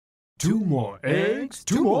Two more eggs,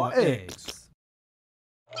 two more eggs.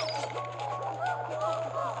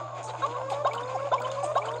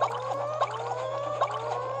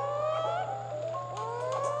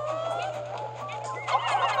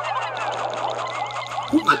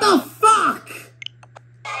 What the fuck?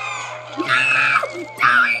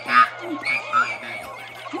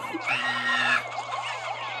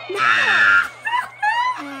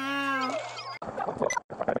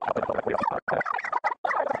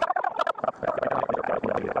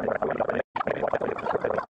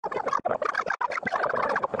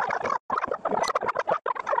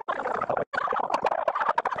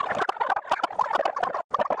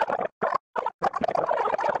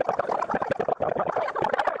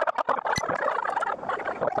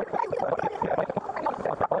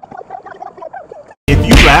 If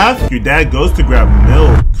you laugh, your dad goes to grab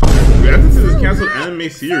milk. Reacting to this canceled anime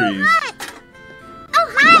series.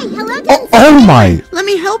 Oh, hi! Hello, Oh my! Let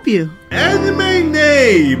me help you. Anime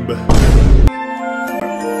name!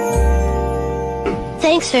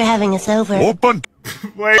 Thanks for having us over. Open!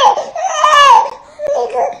 Wait.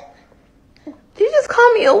 Did you just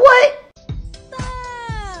call me a what?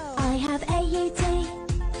 I have AUT,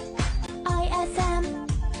 ISM.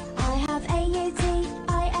 I have AUT,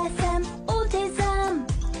 ISM, autism.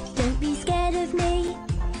 Don't be scared of me.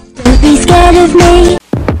 Don't be scared of me.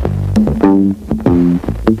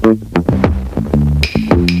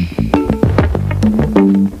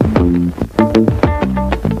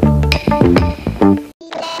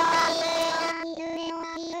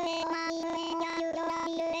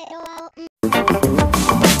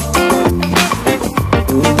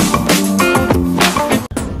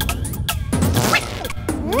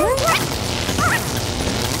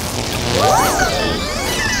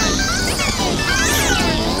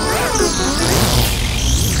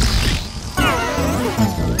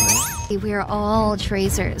 We're all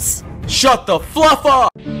tracers. Shut the fluff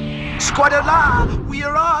up! Squadala, we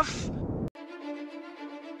are off.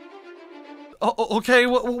 Oh, okay,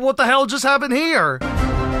 what the hell just happened here?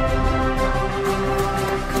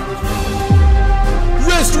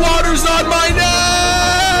 Wristwaters on my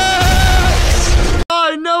neck!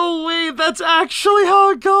 Oh, no way, that's actually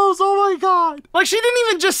how it goes, oh my god. Like, she didn't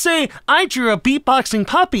even just say, I drew a beatboxing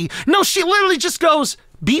puppy. No, she literally just goes,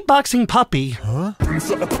 beatboxing puppy. Huh?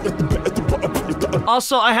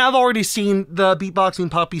 Also, I have already seen the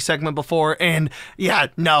beatboxing puppy segment before, and yeah,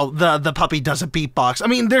 no, the puppy doesn't beatbox. I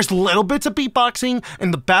mean, there's little bits of beatboxing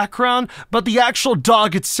in the background, but the actual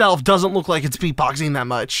dog itself doesn't look like it's beatboxing that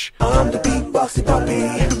much. I'm the beatboxing puppy.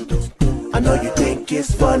 I know you think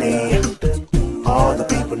it's funny. All the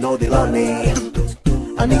people know they love me.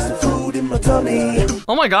 I need some food in my tummy.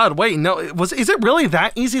 Oh my god, wait, no, is it really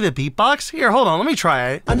that easy to beatbox? Here, hold on, let me try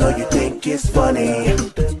it. I know you think it's funny.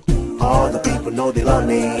 All the people know they love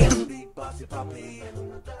me. Beatboxing puppy.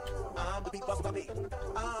 I'm the beatboxing puppy.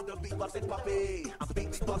 I'm the beatboxing puppy. I'm the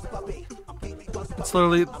beatboxing puppy. It's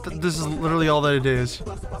literally, this is literally all that it is.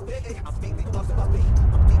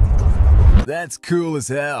 That's cool as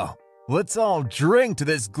hell. Let's all drink to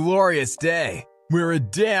this glorious day, where a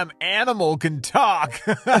damn animal can talk.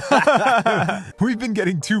 We've been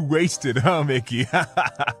getting too wasted, huh, Mickey?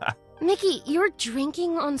 Mickey, you're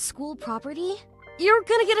drinking on school property? You're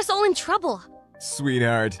gonna get us all in trouble.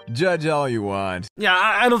 Sweetheart, judge all you want. Yeah,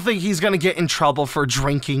 I don't think he's gonna get in trouble for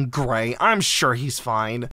drinking Gray. I'm sure he's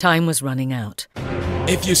fine. Time was running out.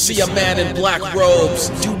 If you see a man in black robes,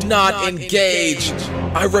 do not engage.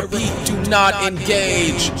 I repeat, do not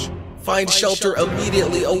engage. Find shelter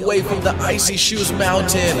immediately away from the Icy Shoes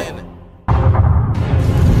Mountain.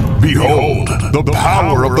 Behold, the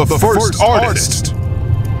power of the first artist!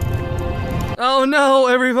 Oh no,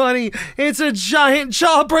 everybody! It's a giant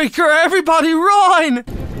jawbreaker! Everybody run!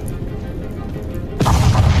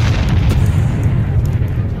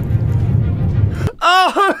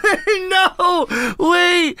 Oh no!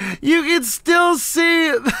 Wait! You can still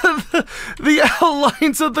see the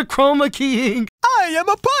outlines of the chroma keying. I am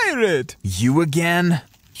a pirate! You again?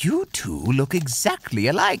 You two look exactly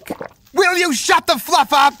alike. Will you shut the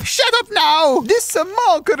fluff up? Shut up now! This is a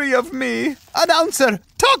mockery of me. Announcer,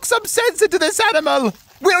 talk some sense into this animal.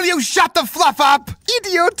 Will you shut the fluff up,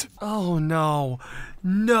 idiot? Oh no.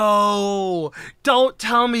 No! Don't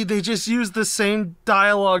tell me they just used the same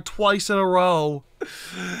dialogue twice in a row.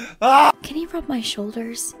 Ah! Can you rub my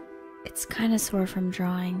shoulders? It's kind of sore from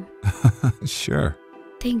drawing. Sure.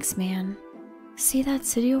 Thanks, man. See that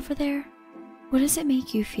city over there? What does it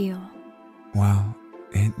make you feel? Well,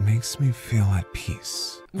 It makes me feel at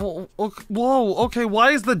peace. Whoa, okay,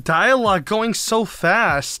 why is the dialogue going so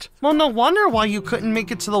fast? Well, no wonder why you couldn't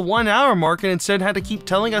make it to the 1 hour mark and instead had to keep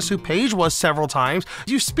telling us who Paige was several times.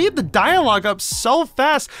 You speed the dialogue up so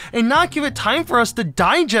fast and not give it time for us to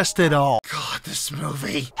digest it all. God, this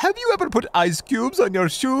movie. Have you ever put ice cubes on your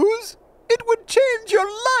shoes? It would change your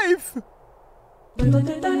life. And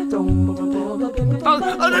then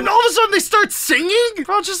all of a sudden they start singing?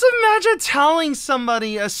 Bro, just imagine telling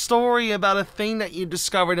somebody a story about a thing that you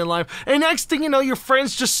discovered in life, and next thing you know, your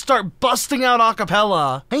friends just start busting out a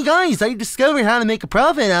cappella. Hey guys, I discovered how to make a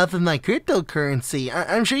profit off of my cryptocurrency.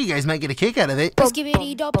 I'm sure you guys might get a kick out of it.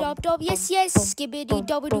 Skibbity dub dub dub, yes yes, skibbity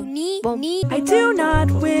dub doo knee. I do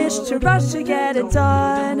not wish to rush to get it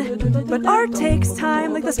done, but art takes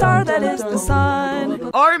time like the star that is the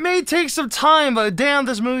sun. Art may take some time, but damn,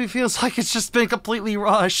 this movie feels like it's just been completely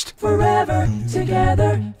rushed. Forever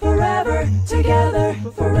together, forever together,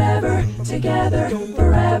 forever together,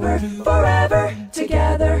 forever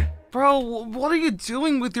together. Bro, what are you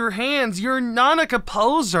doing with your hands? You're not a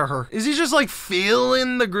composer. Is he just like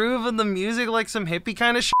feeling the groove of the music like some hippie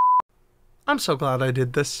kind of shit? I'm so glad I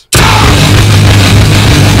did this.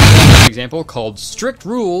 Example called strict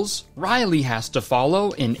rules Riley has to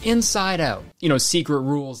follow in Inside Out. You know, secret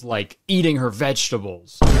rules like eating her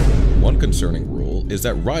vegetables. One concerning rule is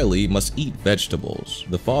that Riley must eat vegetables.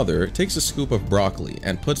 The father takes a scoop of broccoli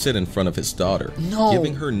and puts it in front of his daughter,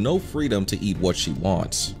 giving her no freedom to eat what she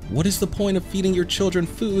wants. What is the point of feeding your children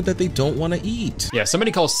food that they don't want to eat? Yeah,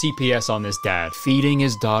 somebody calls CPS on this dad. Feeding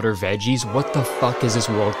his daughter veggies? What the fuck is this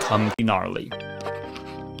world come gnarly?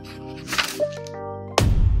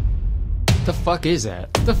 The fuck is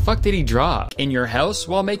that? The fuck did he draw? In your house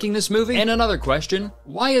while making this movie? And another question,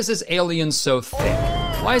 why is this alien so thick?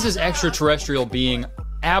 Why is this extraterrestrial being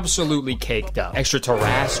absolutely caked up?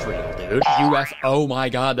 Extraterrestrial, dude. Oh my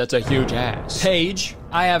god, that's a huge ass. Paige,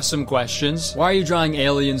 I have some questions. Why are you drawing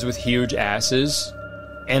aliens with huge asses?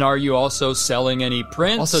 And are you also selling any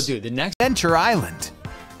prints? Also, dude, the next Adventure Island.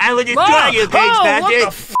 I will destroy you, Paige Bastard! What the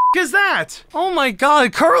f is that? Oh my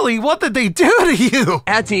god, Curly, what did they do to you?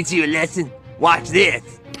 I'll teach you a lesson. Watch this.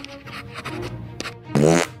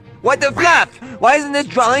 What the flap? Why isn't this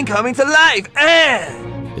drawing coming to life?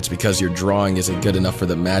 It's because your drawing isn't good enough for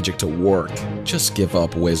the magic to work. Just give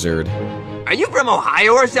up, wizard. Are you from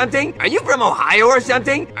Ohio or something? Are you from Ohio or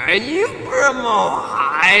something? Are you from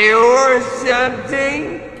Ohio or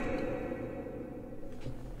something?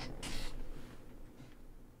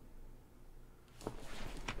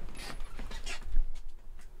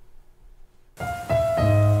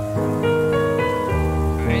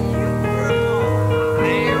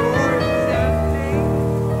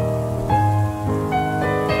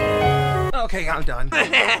 Okay, I'm done. Okay,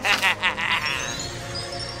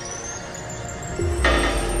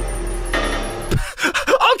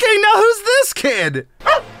 now who's this kid?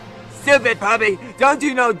 Stupid puppy! Don't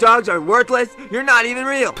you know dogs are worthless? You're not even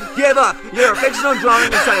real! Give up! You're a fictional drawing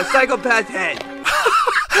inside a psychopath's head!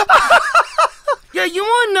 Yeah, you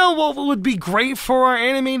wanna know what would be great for our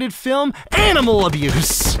animated film? Animal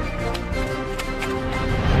abuse!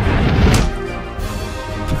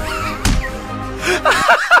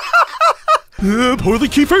 Pour the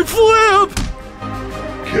keyframe flip!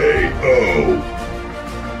 KO.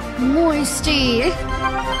 Moisty.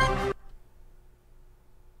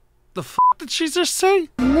 The f did she just say?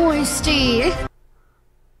 Moisty.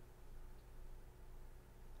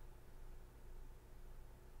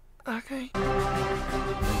 Okay.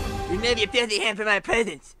 Remove your filthy hand from my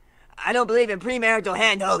presence. I don't believe in premarital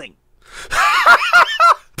hand-holding.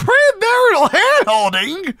 Premarital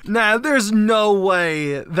hand-holding? Nah, there's no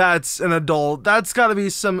way that's an adult. That's gotta be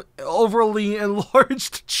some overly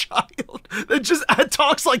enlarged child that just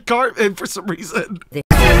talks like Cartman for some reason.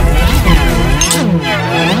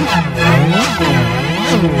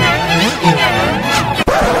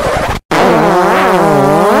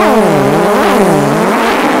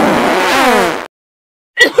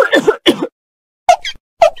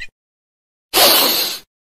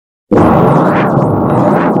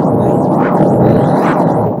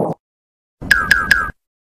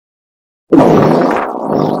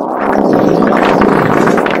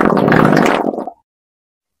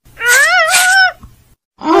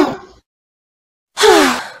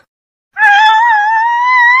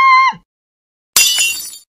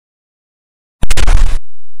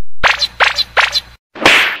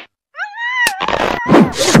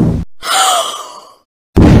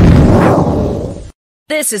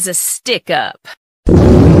 This is a stick-up.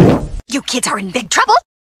 You kids are in big trouble?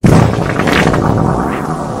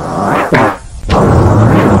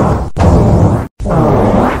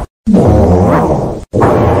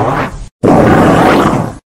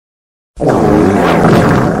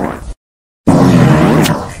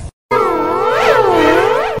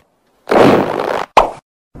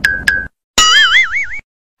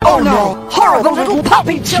 all horrible little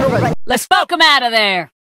puppy children. Let's smoke them out of there.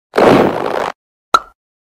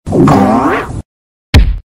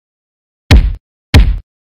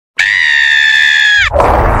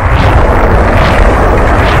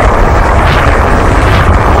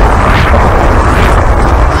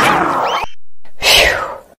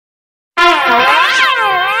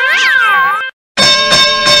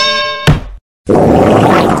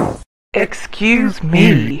 Excuse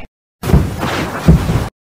me.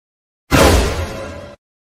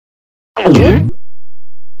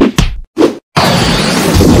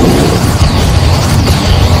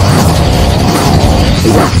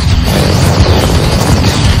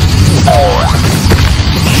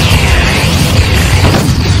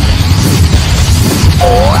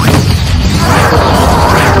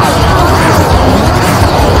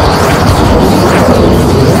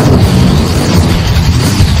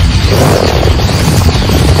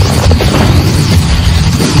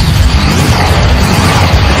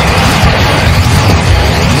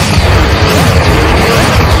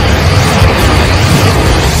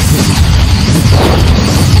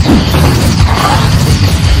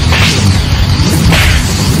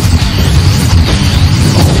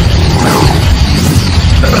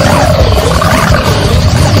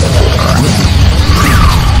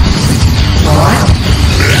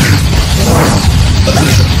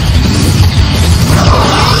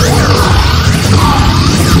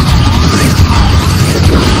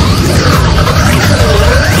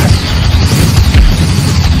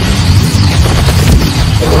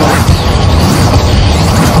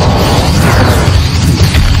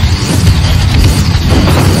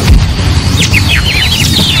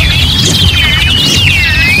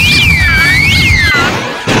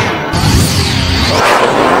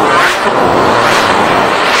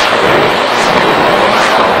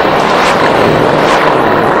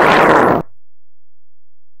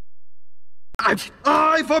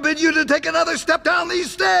 I forbid you to take another step down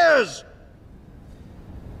these stairs!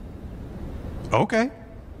 Okay.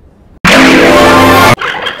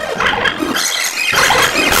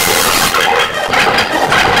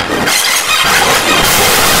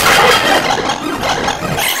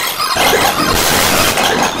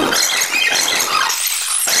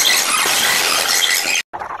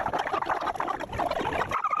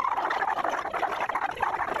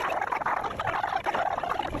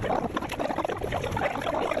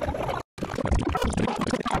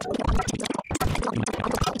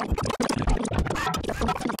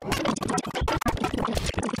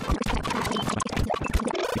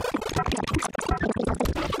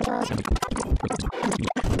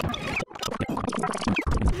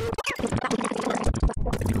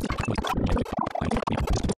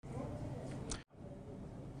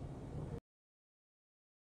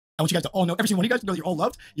 I want you guys to all know, every single one of you guys, to know that you're all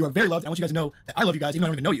loved. You are very loved. I want you guys to know that I love you guys, even though I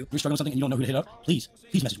don't even know you. If you're struggling with something and you don't know who to hit up, please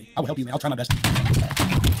message me. I will help you, man. I'll try my best.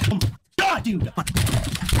 Oh my God, dude! I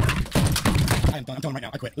am done. I'm done right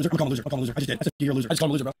now. I quit. Loser. I'm calling a loser. I just did. I said you're a loser. I just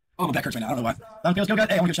called him a loser, bro. Oh, my back hurts right now. I don't know why. Okay, let's go, guys.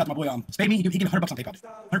 Hey, I want to give a shout out to my boy, Spade Me. He gave me $100 on PayPal.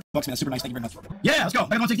 $100, man. That's super nice. Thank you very much. Yeah, let's go.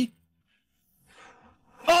 Back on 160.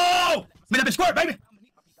 Oh! Made that bitch squirt, baby!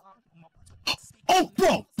 Oh,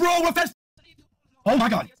 bro! What fast? Oh my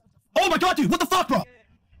God. Oh my God, dude! What the fuck, bro?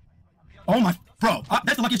 Oh my, bro,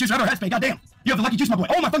 that's the luckiest juice I've ever had, Spade. Goddamn. You have the lucky juice, my boy.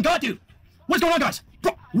 Oh my fucking God, dude. What is going on, guys?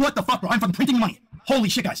 Bro, what the fuck, bro? I'm fucking printing money. Holy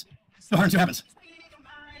shit, guys. Go ahead and see what happens.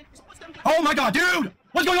 Oh my God, dude.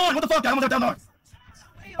 What's going on? What the fuck? I'm down there.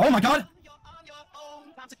 Oh my God.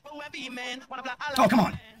 Oh, come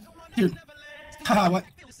on. Dude. Haha, what?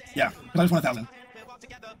 Yeah, because I just won 1,000.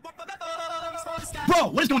 Bro,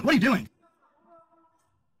 what are you doing?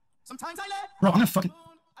 Bro, I'm gonna fucking...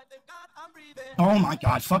 Oh my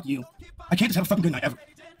God, fuck you. I can't just have a fucking good night ever.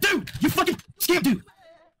 Dude, you fucking scam, dude.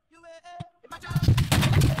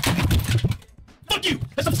 Fuck you.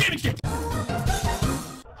 That's some scamming shit.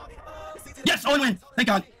 Yes, only win. Thank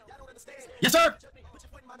God. Yes, sir.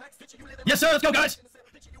 Yes, sir. Let's go, guys.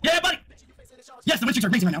 Yeah, buddy. Yes, the win streaks are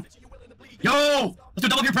amazing right now. Yo, let's do a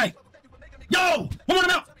double here, pray. Yo, one more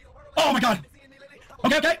amount. Oh my God.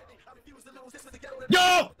 Okay.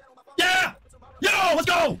 Yo, yeah. Yo, let's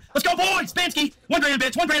go! Let's go, boys! Spansky! $1 grand,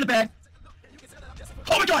 bitch! $1 grand in the bag!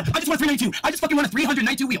 Oh my God! I just won a 392! I just fucking won a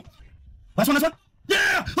 392 wheel! Last one?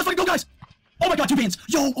 Yeah! Let's fucking go, guys! Oh my God, 2 bands!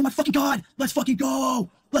 Yo, oh my fucking God! Let's fucking go!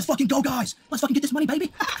 Let's fucking go, guys! Let's fucking get this money,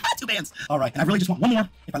 baby! 2 bands! Alright, and I really just want one more.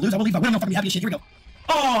 If I lose, I will leave. If I win, I'm gonna fucking be happy as shit. Here we go.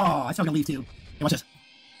 Oh, I still gonna leave too. Hey, watch this.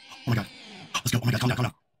 Oh my God. Let's go. Oh my God, calm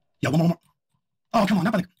down. Yo, one more. Oh, come on,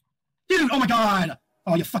 not by the... Dude, oh my God!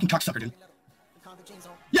 Oh, you fucking cocksucker, dude.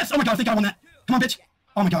 Yes! Oh my God, I think I won that. Come on, bitch.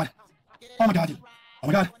 Oh my God. Oh my God, dude. Oh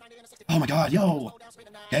my God. Oh my God, yo.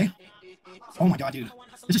 Okay. Oh my god, dude.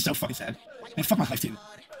 This is so fucking sad. Man, fuck my life, dude.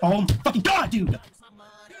 Oh my fucking god, dude!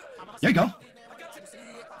 There you go.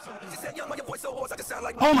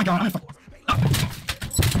 Oh my god, I'm gonna fuck.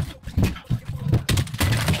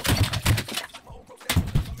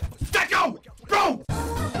 Let go! Bro!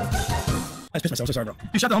 I just pissed myself, so sorry, bro.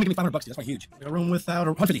 You shot the homie, give me $500, dude. That's fucking huge. A room without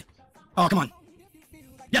a 150. Oh, come on.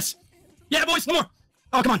 Yes! Yeah, boys, one more!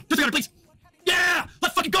 Oh, come on. Do 300, please! Yeah!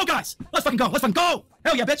 Let's fucking go, guys! Let's fucking go! Let's fucking go!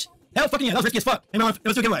 Hell yeah, bitch! Hell fucking yeah, that was risky as fuck. Hey, man, let's do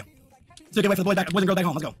a giveaway. Let's do a giveaway for the boys and girls back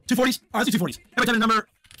home. Let's go. 240s? Alright, let's do 240s. Every time the number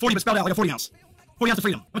 40 but spelled out like a 40 ounce. 40 ounce of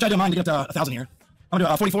freedom. I'm gonna try to do mine to get up to 1,000 here. I'm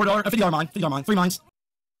gonna do a $44, a $50 mine, $50 mine, 3 mines.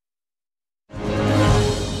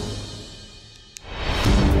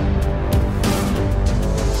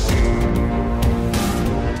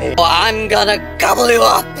 Oh, I'm gonna gobble you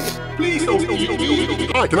up. Please don't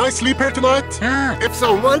eat. Hi, can I sleep here tonight? If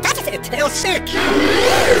someone touches it, they'll sick.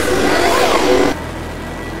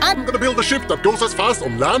 I'm gonna build a ship that goes as fast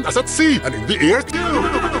on land as at sea, and in the air too.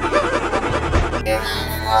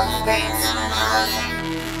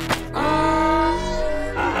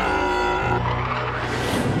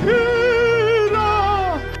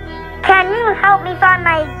 Can you help me find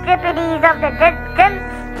my Zippities of the distance?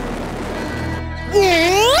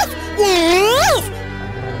 Yes, yes.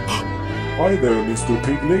 Hi there, Mr.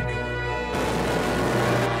 Piglick.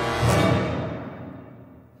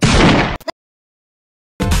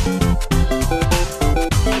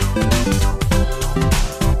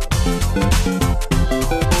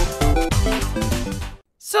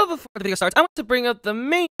 So before the video starts, I want to bring up the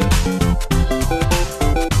main...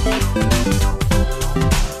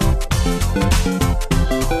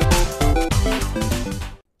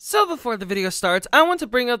 So before the video starts, I want to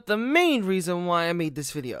bring up the main reason why I made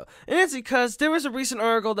this video. And it's because there was a recent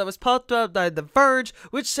article that was popped up by The Verge,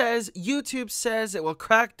 which says YouTube says it will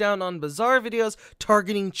crack down on bizarre videos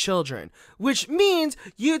targeting children. Which means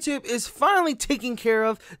YouTube is finally taking care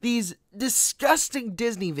of these disgusting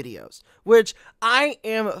Disney videos, which I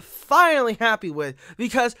am finally happy with,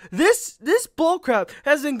 because this bullcrap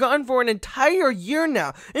has been gone for an entire year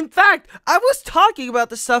now. In fact, I was talking about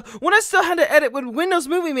this stuff when I still had to edit with Windows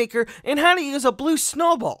Movie Maker and how to use a blue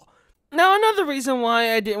snowball. Now, another reason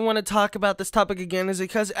why I didn't want to talk about this topic again is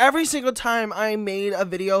because every single time I made a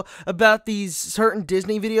video about these certain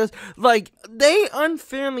Disney videos, like, they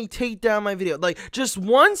unfairly take down my video. Like, just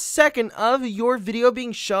 1 second of your video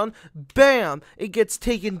being shown, bam, it gets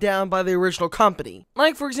taken down by the original company.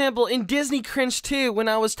 Like, for example, in Disney Cringe 2, when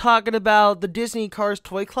I was talking about the Disney Cars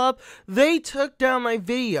Toy Club, they took down my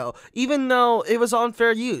video, even though it was on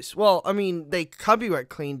fair use. Well, I mean, they copyright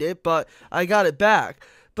cleaned it, but I got it back.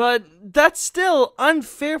 But that's still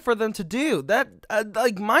unfair for them to do. That,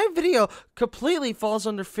 like, my video completely falls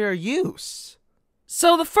under fair use.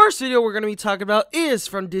 So the first video we're going to be talking about is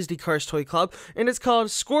from Disney Cars Toy Club, and it's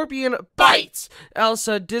called Scorpion Bites!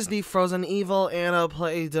 Elsa, Disney Frozen Evil, Anna,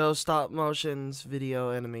 Play-Doh, Stop Motions,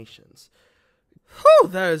 Video Animations. Whew,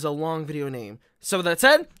 that is a long video name. So with that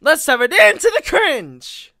said, let's dive it into the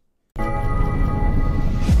cringe!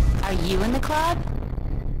 Are you in the club?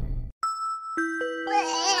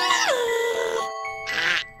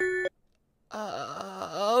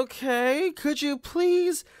 Okay, could you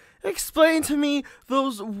please explain to me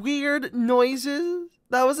those weird noises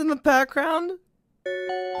that was in the background?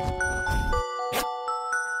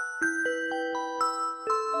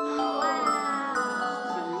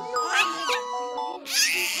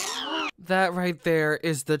 That right there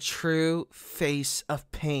is the true face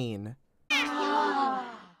of pain.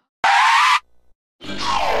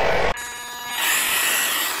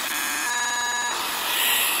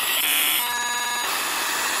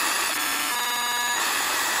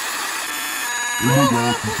 Oh my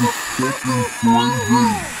god, this is fucking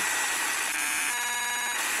crazy.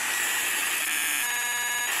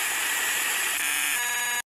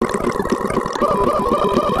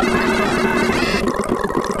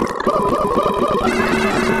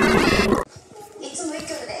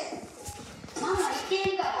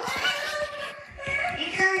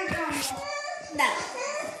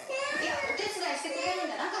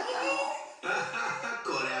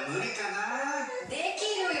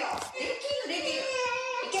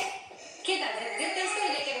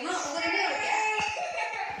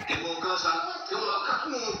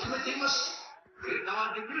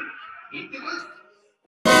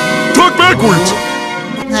 Talk backwards!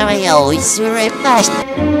 I always right fast.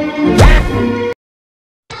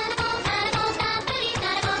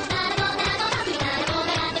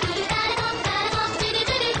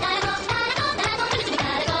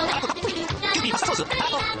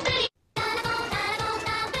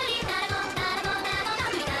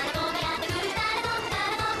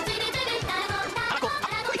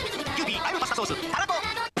 ソースたらこ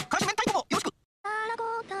からし明太子もよろしく。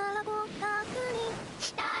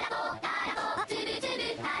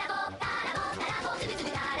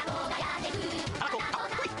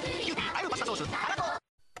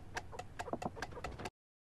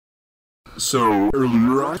So,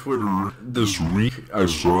 earlier on Twitter this week, I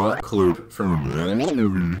saw a clip from an anime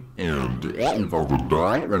movie, and it involved a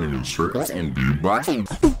dog running in circles and beatboxing.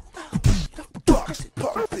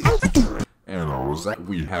 And I was like,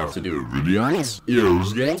 we have to do a video on this. It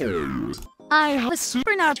was getting I have a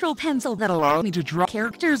supernatural pencil that allows me to draw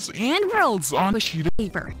characters and worlds on a sheet of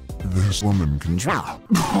paper. This woman can draw.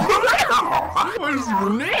 What is her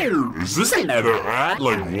name? Is this another rat?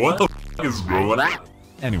 Like, what the f is going on?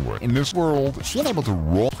 Anyway, in this world, she's able to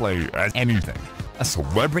roleplay as anything. A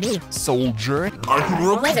celebrity, soldier. I can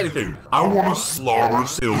roleplay anything. I want to slaughter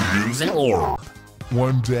civilians and all.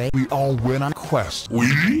 One day, we all went on a quest. We?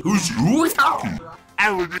 Who's you talking?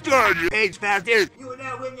 I will return your page faster. You will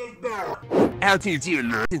not win this battle. I'll teach you a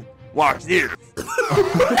lesson. Watch this.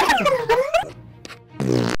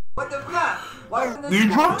 What the fuck? Why isn't this? You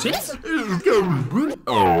dropped it?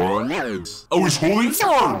 Oh, nice. I was holding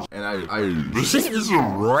swords. And this is a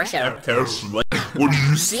rush out test. What do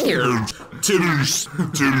you see here? Titties,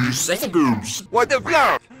 boobs. What the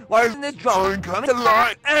fuck? Why isn't this drawing coming to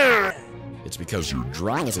life? It's because your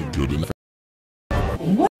drawing isn't good enough.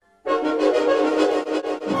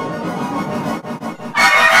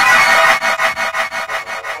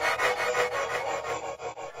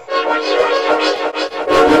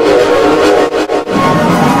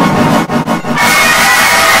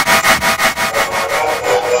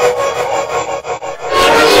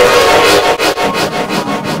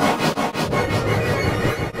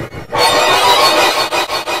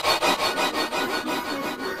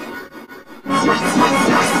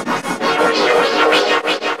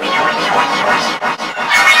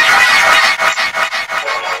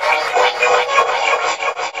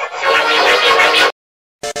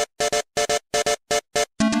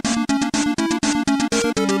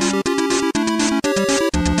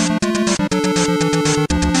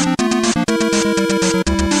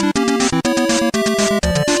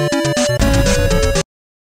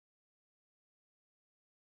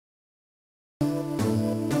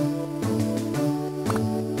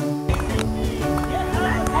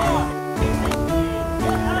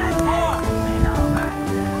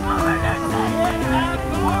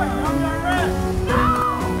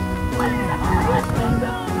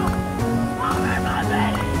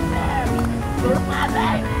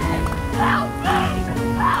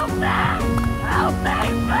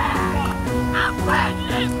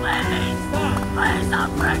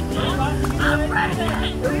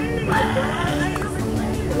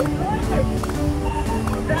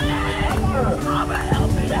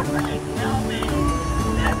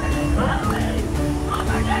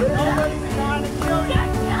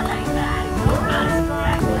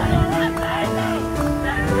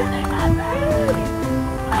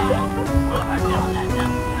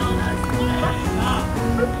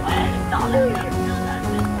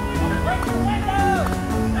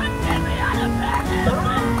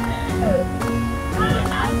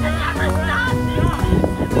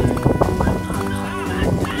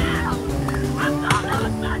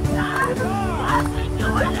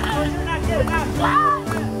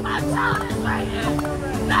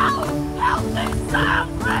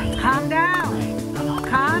 Calm down.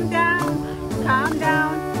 Calm down. Calm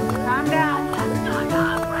down. Calm down.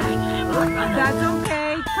 That's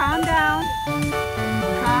okay. Calm down.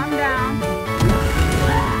 Calm down.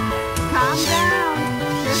 Calm down.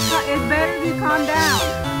 It's better if you calm down.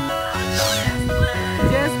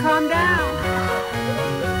 Just calm down.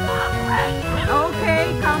 Okay,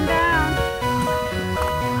 calm down.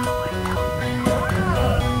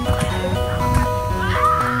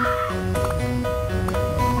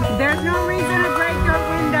 There's no reason to break your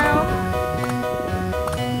window.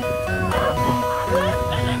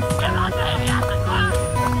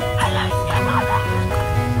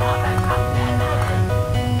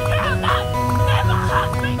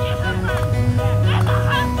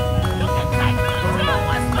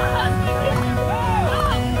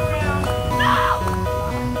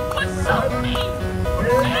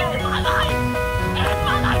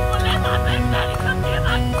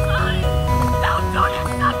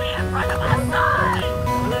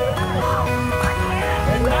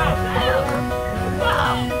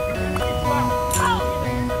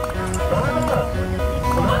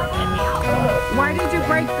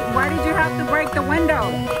 Why did you have to break the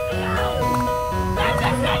window?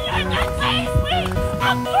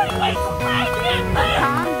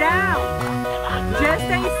 Calm down. Just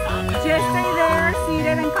stay there,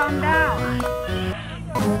 seated, and calm down.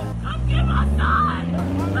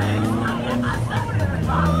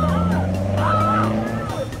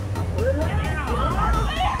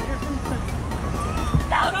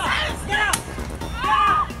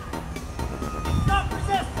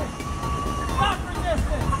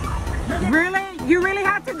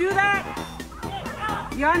 to do that?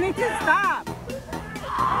 Y'all need to stop.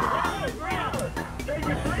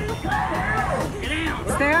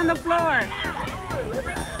 Stay on the floor.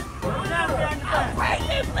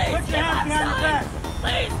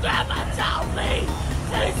 Please grab my child, please.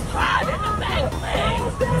 Please cry in the back,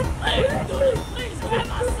 please. Please, dude, please grab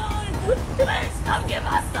my son. Please come get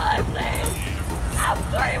my son, please. I'm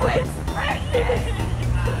 3 weeks pregnant.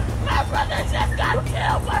 My brother just got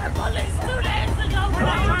killed by the police 2 days ago. We're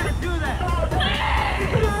not trying to do that. Please.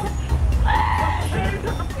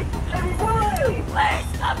 Please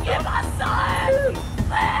come get my son.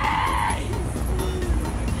 Please.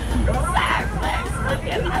 Sir, please come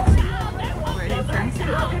get my child. They won't give my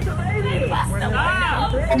child. They bust the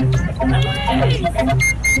windows. Please.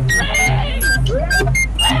 Please.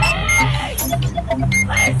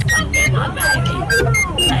 Please come get my baby.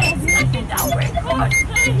 Please take it down, record,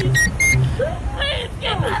 please. Please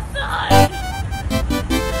get my son.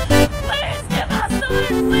 Please get my son,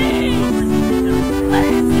 please.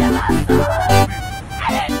 Please get my son. I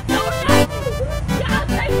didn't do nothing. Y'all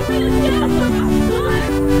take me to jail for my son.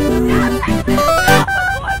 Y'all take me to jail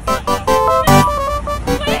for my son.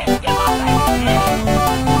 Please get my baby.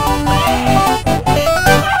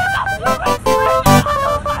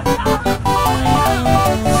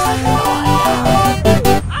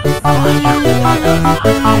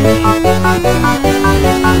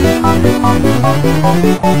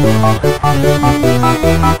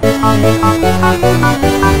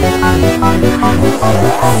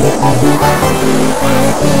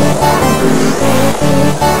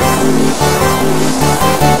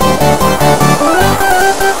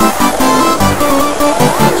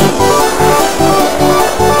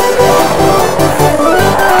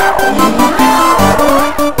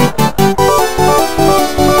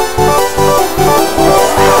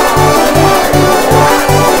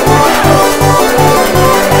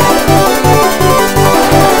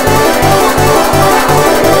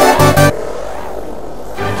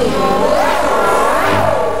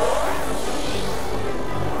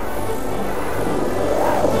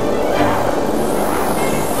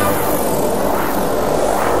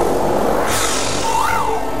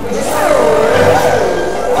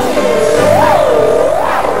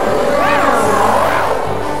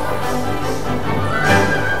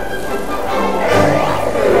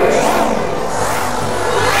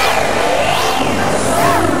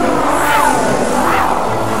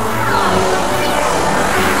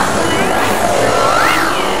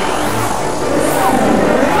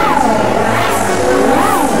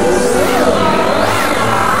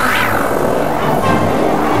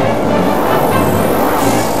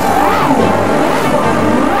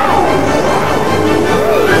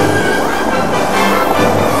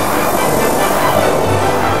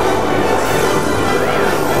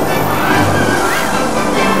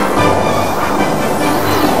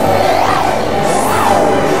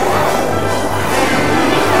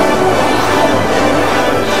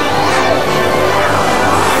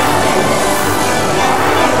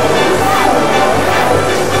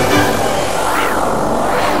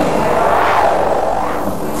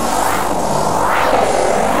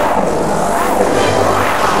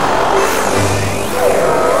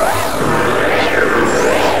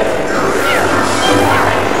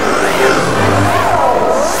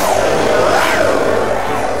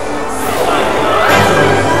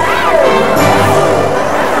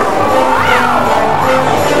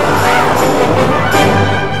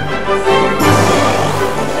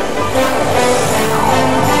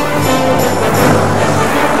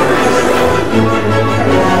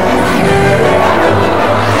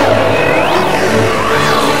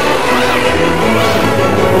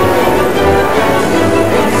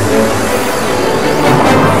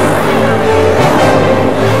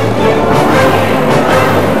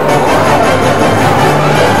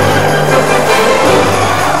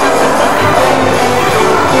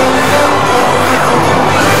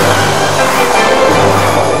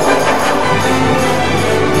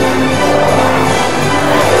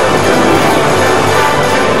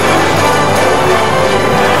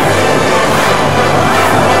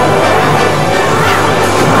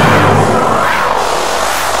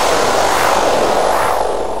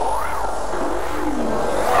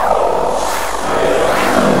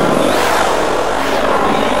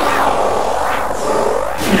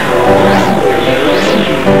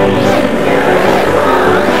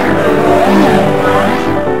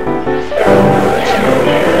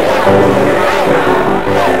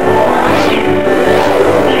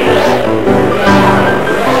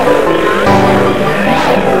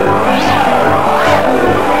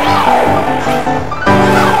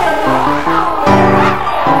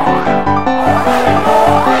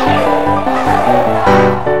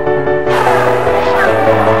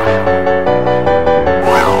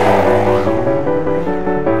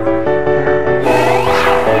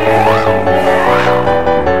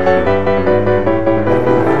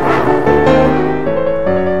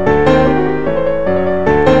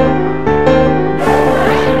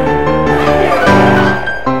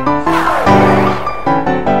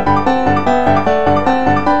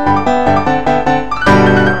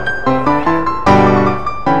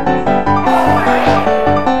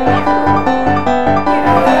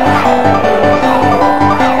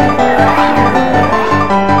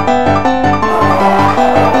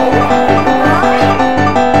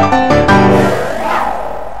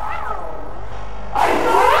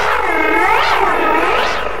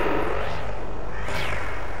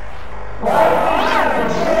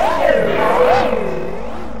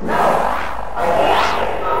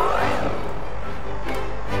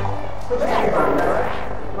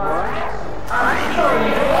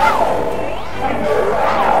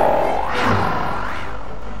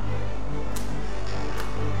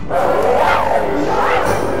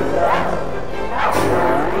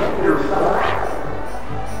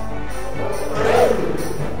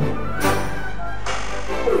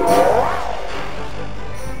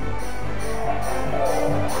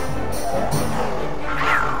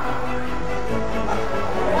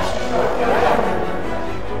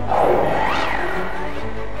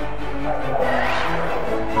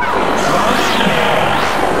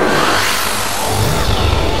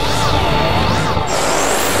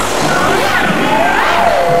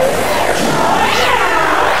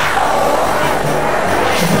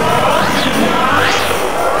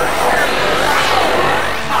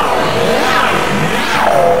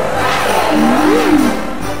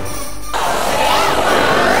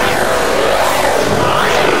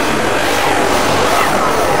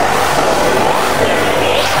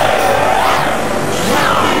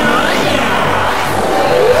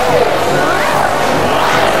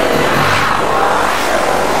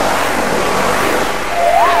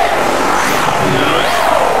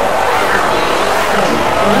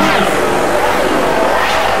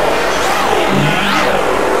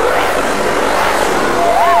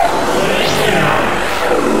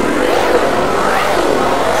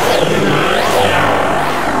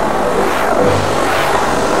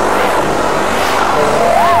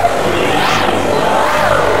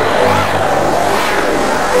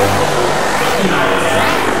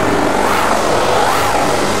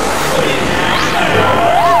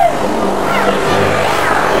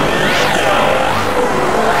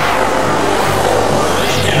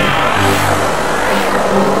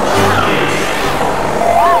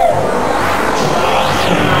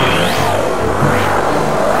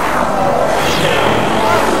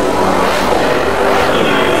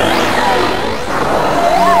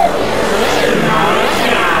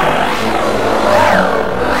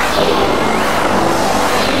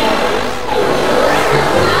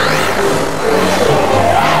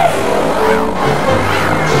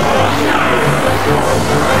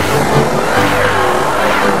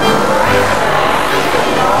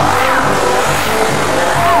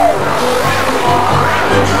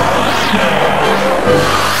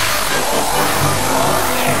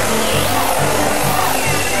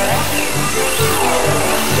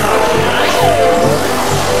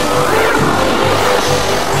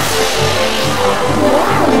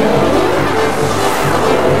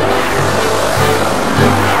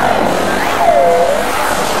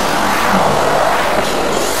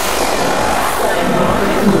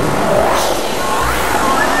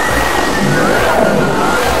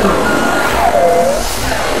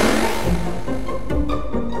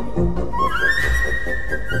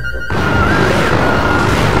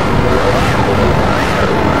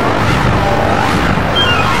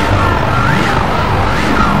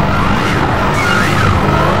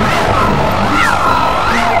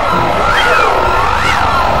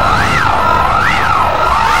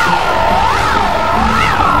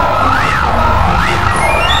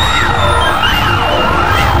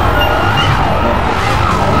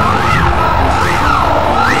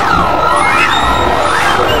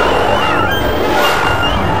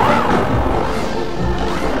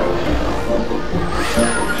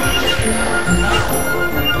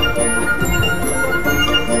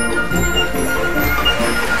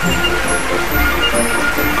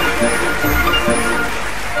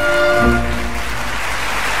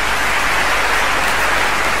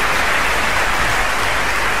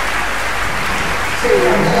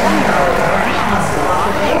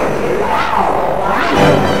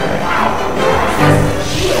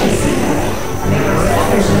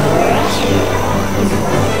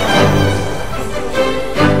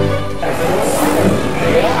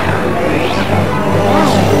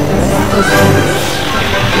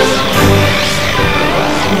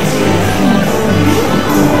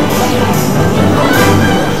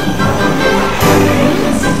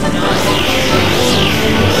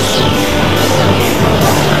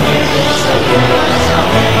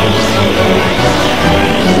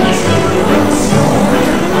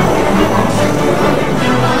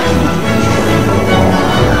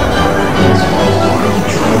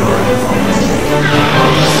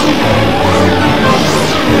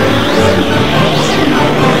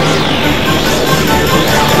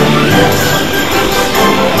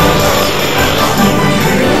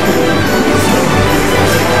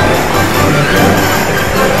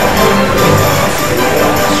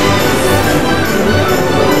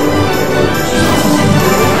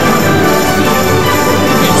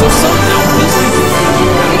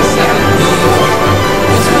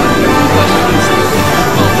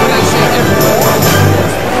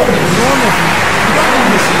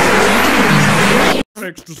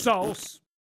 extra sauce.